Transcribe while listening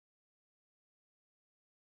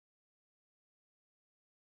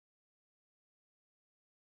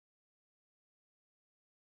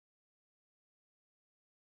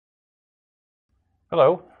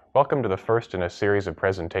Hello, welcome to the first in a series of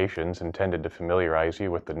presentations intended to familiarize you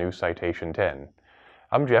with the new Citation 10.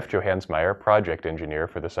 I'm Jeff Johannsmeyer, Project Engineer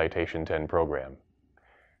for the Citation 10 program.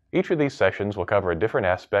 Each of these sessions will cover a different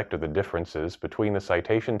aspect of the differences between the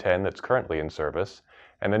Citation 10 that's currently in service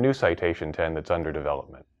and the new Citation 10 that's under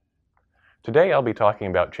development. Today I'll be talking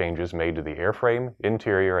about changes made to the airframe,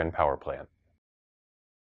 interior, and power plant.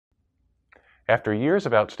 After years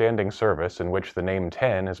of outstanding service in which the name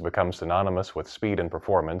 10 has become synonymous with speed and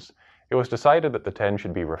performance, it was decided that the 10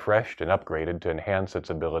 should be refreshed and upgraded to enhance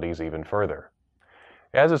its abilities even further.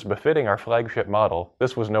 As is befitting our flagship model,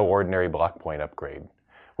 this was no ordinary block point upgrade.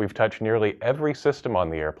 We've touched nearly every system on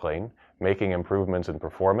the airplane, making improvements in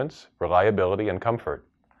performance, reliability, and comfort.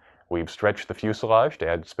 We've stretched the fuselage to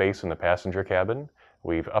add space in the passenger cabin,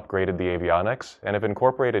 we've upgraded the avionics, and have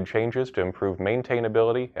incorporated changes to improve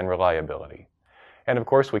maintainability and reliability. And of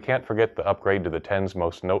course, we can't forget the upgrade to the 10's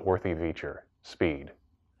most noteworthy feature, speed.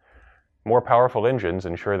 More powerful engines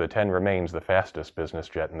ensure the 10 remains the fastest business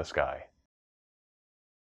jet in the sky.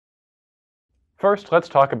 First, let's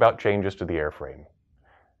talk about changes to the airframe.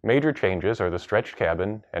 Major changes are the stretched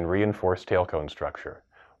cabin and reinforced tailcone structure.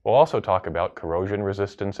 We'll also talk about corrosion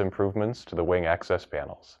resistance improvements to the wing access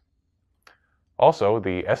panels. Also,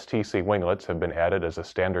 the STC winglets have been added as a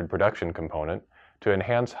standard production component to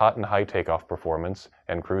enhance hot and high takeoff performance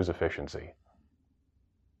and cruise efficiency.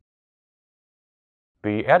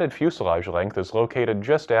 The added fuselage length is located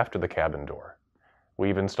just after the cabin door.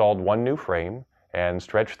 We've installed one new frame and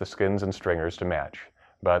stretched the skins and stringers to match,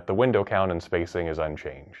 but the window count and spacing is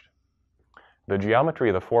unchanged. The geometry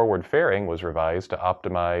of the forward fairing was revised to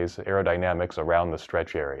optimize aerodynamics around the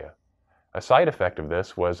stretch area. A side effect of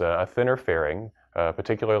this was a thinner fairing,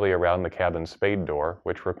 particularly around the cabin spade door,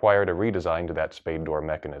 which required a redesign to that spade door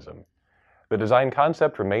mechanism. The design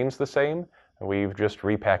concept remains the same, we've just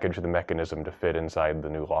repackaged the mechanism to fit inside the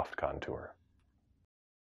new loft contour.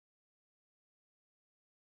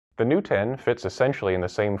 The new 10 fits essentially in the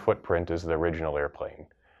same footprint as the original airplane.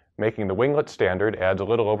 Making the winglet standard adds a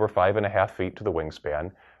little over 5.5 feet to the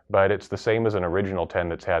wingspan, but it's the same as an original 10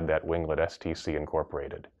 that's had that winglet STC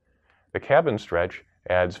incorporated. The cabin stretch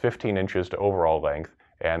adds 15 inches to overall length,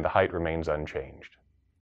 and the height remains unchanged.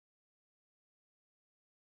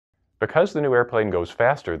 Because the new airplane goes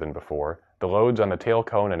faster than before, the loads on the tail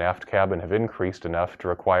cone and aft cabin have increased enough to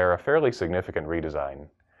require a fairly significant redesign.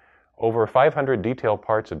 Over 500 detail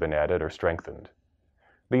parts have been added or strengthened.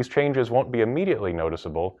 These changes won't be immediately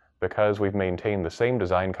noticeable because we've maintained the same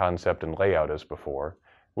design concept and layout as before.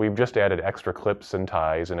 We've just added extra clips and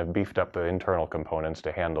ties and have beefed up the internal components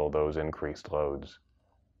to handle those increased loads.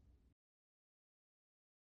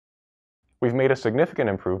 We've made a significant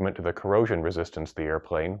improvement to the corrosion resistance of the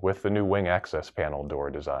airplane with the new wing access panel door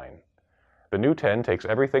design. The new 10 takes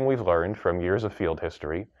everything we've learned from years of field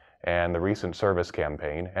history and the recent service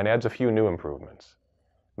campaign and adds a few new improvements.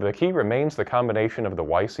 The key remains the combination of the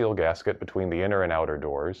Y-seal gasket between the inner and outer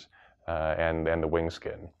doors and the wing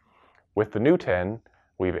skin. With the new 10,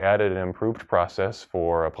 we've added an improved process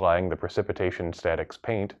for applying the precipitation statics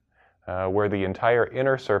paint, where the entire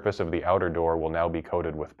inner surface of the outer door will now be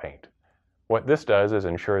coated with paint. What this does is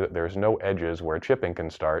ensure that there's no edges where chipping can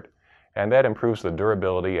start, and that improves the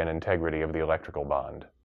durability and integrity of the electrical bond.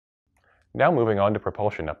 Now moving on to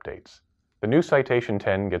propulsion updates. The new Citation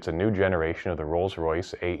 10 gets a new generation of the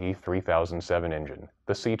Rolls-Royce AE 3007 engine,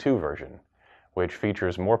 the C2 version, which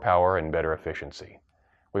features more power and better efficiency.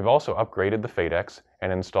 We've also upgraded the FADEX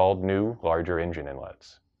and installed new, larger engine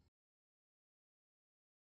inlets.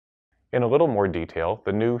 In a little more detail,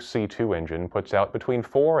 the new C2 engine puts out between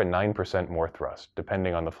 4 and 9% more thrust,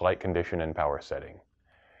 depending on the flight condition and power setting.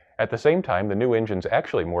 At the same time, the new engine's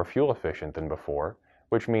actually more fuel efficient than before,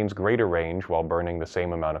 which means greater range while burning the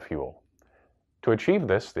same amount of fuel. To achieve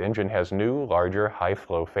this, the engine has new, larger,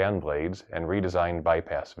 high-flow fan blades and redesigned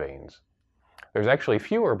bypass vanes. There's actually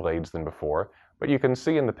fewer blades than before, but you can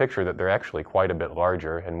see in the picture that they're actually quite a bit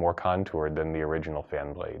larger and more contoured than the original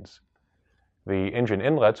fan blades. The engine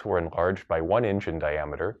inlets were enlarged by 1 inch in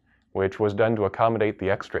diameter, which was done to accommodate the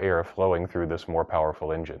extra air flowing through this more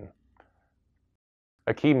powerful engine.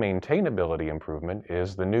 A key maintainability improvement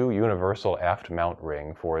is the new universal aft mount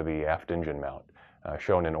ring for the aft engine mount,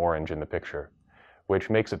 shown in orange in the picture, which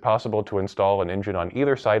makes it possible to install an engine on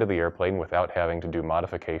either side of the airplane without having to do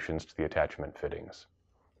modifications to the attachment fittings.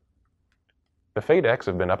 The FADEX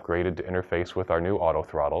have been upgraded to interface with our new auto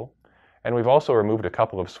throttle, and we've also removed a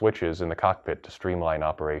couple of switches in the cockpit to streamline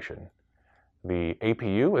operation. The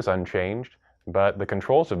APU is unchanged, but the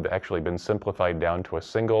controls have actually been simplified down to a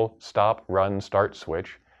single stop, run, start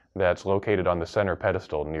switch that's located on the center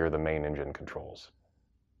pedestal near the main engine controls.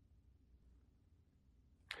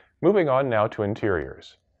 Moving on now to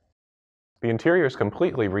interiors. The interior is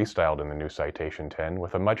completely restyled in the new Citation X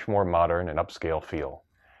with a much more modern and upscale feel.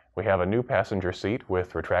 We have a new passenger seat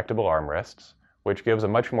with retractable armrests, which gives a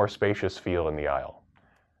much more spacious feel in the aisle.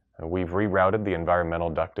 We've rerouted the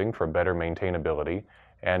environmental ducting for better maintainability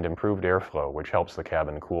and improved airflow, which helps the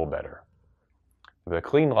cabin cool better. The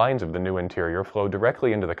clean lines of the new interior flow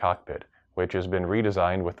directly into the cockpit, which has been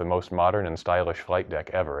redesigned with the most modern and stylish flight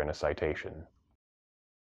deck ever in a Citation.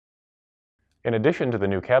 In addition to the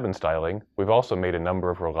new cabin styling, we've also made a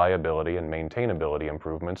number of reliability and maintainability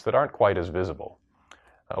improvements that aren't quite as visible.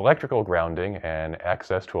 Electrical grounding and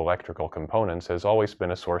access to electrical components has always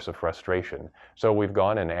been a source of frustration, so we've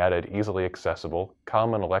gone and added easily accessible,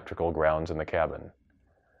 common electrical grounds in the cabin.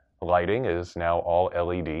 Lighting is now all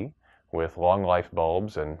LED, with long-life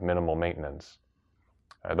bulbs and minimal maintenance.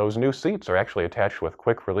 Those new seats are actually attached with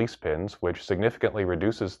quick release pins, which significantly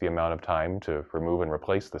reduces the amount of time to remove and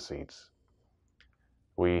replace the seats.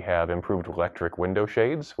 We have improved electric window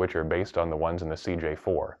shades, which are based on the ones in the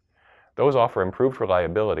CJ4. Those offer improved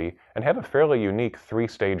reliability and have a fairly unique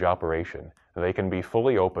three-stage operation. They can be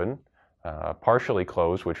fully open, partially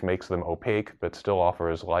closed, which makes them opaque but still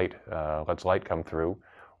offers light, lets light come through,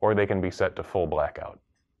 or they can be set to full blackout.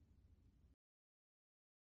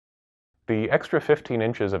 The extra 15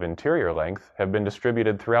 inches of interior length have been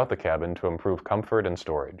distributed throughout the cabin to improve comfort and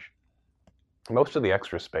storage. Most of the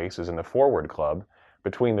extra space is in the forward club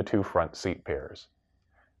between the two front seat pairs.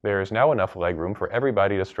 There is now enough legroom for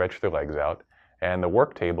everybody to stretch their legs out, and the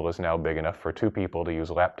work table is now big enough for two people to use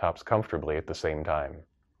laptops comfortably at the same time.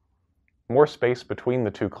 More space between the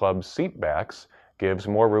two clubs' seat backs gives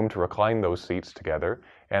more room to recline those seats together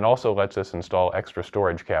and also lets us install extra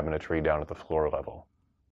storage cabinetry down at the floor level.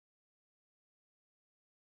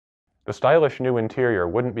 The stylish new interior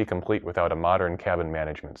wouldn't be complete without a modern cabin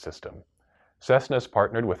management system. Cessna's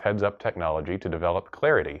partnered with Heads-Up Technology to develop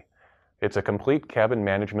Clarity. It's a complete cabin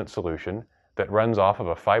management solution that runs off of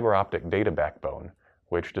a fiber optic data backbone,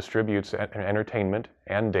 which distributes entertainment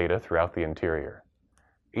and data throughout the interior.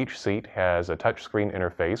 Each seat has a touchscreen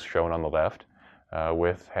interface shown on the left,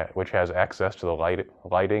 which has access to the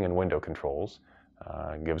lighting and window controls,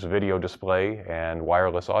 gives video display and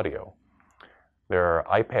wireless audio. There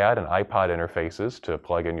are iPad and iPod interfaces to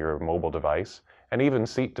plug in your mobile device, and even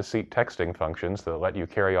seat-to-seat texting functions that let you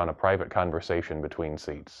carry on a private conversation between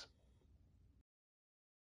seats.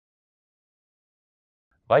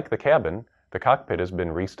 Like the cabin, the cockpit has been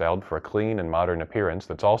restyled for a clean and modern appearance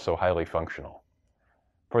that's also highly functional.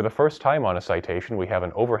 For the first time on a Citation, we have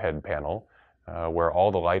an overhead panel where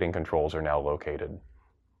all the lighting controls are now located.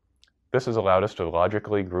 This has allowed us to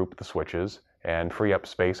logically group the switches and free up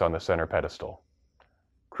space on the center pedestal.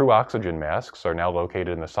 Crew oxygen masks are now located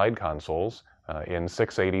in the side consoles in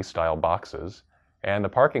 680-style boxes, and the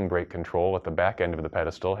parking brake control at the back end of the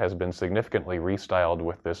pedestal has been significantly restyled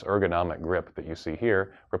with this ergonomic grip that you see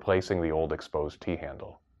here, replacing the old exposed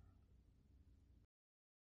T-handle.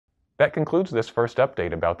 That concludes this first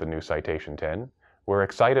update about the new Citation X. We're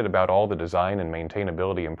excited about all the design and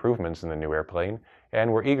maintainability improvements in the new airplane,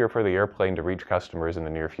 and we're eager for the airplane to reach customers in the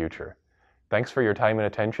near future. Thanks for your time and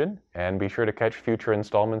attention, and be sure to catch future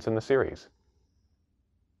installments in the series.